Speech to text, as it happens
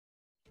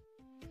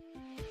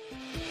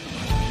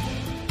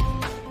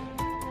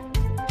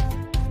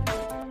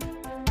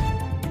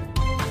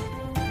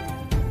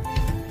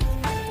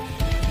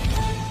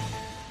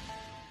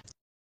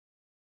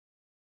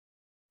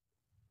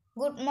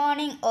Good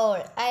morning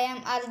all. I am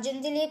Arjun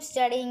Dilip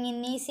studying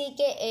in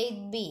ECK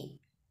 8B.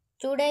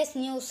 Today's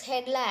news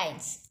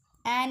headlines.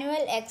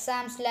 Annual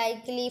exams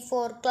likely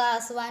for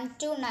class 1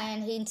 to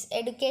 9 hints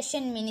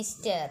Education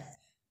Minister.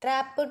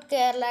 Trapped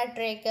Kerala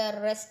tracker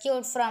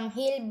rescued from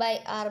hill by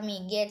army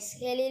gets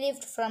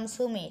helilift from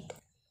Summit.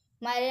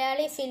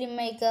 Malayali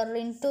filmmaker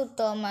Rintu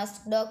Thomas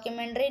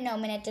documentary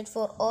nominated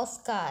for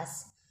Oscars.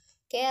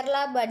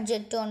 Kerala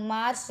budget on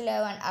March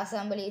 11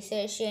 Assembly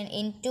session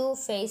in two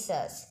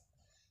phases.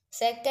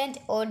 Second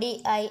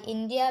ODI,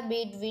 India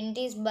beat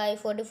Windies by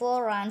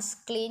 44 runs,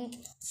 clean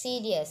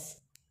series.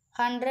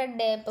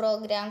 100-day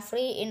program,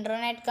 free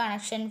internet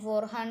connection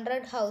for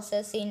 100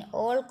 houses in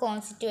all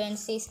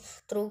constituencies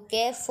through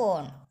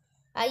K-Phone.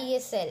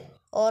 ISL,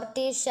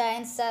 Ortiz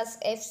shines as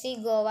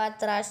FC Goa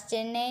thrash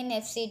Chennai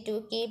FC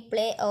to keep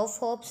playoff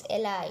hopes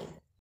alive.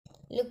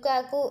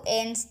 Lukaku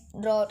ends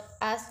drought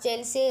as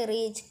Chelsea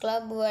reach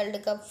Club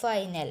World Cup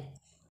final.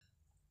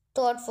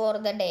 Thought for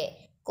the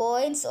day.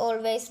 Coins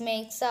always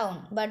make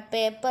sound, but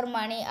paper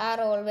money are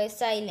always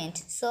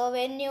silent. So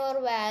when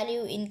your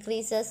value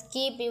increases,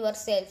 keep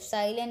yourself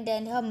silent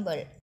and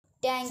humble.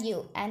 Thank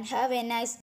you and have a nice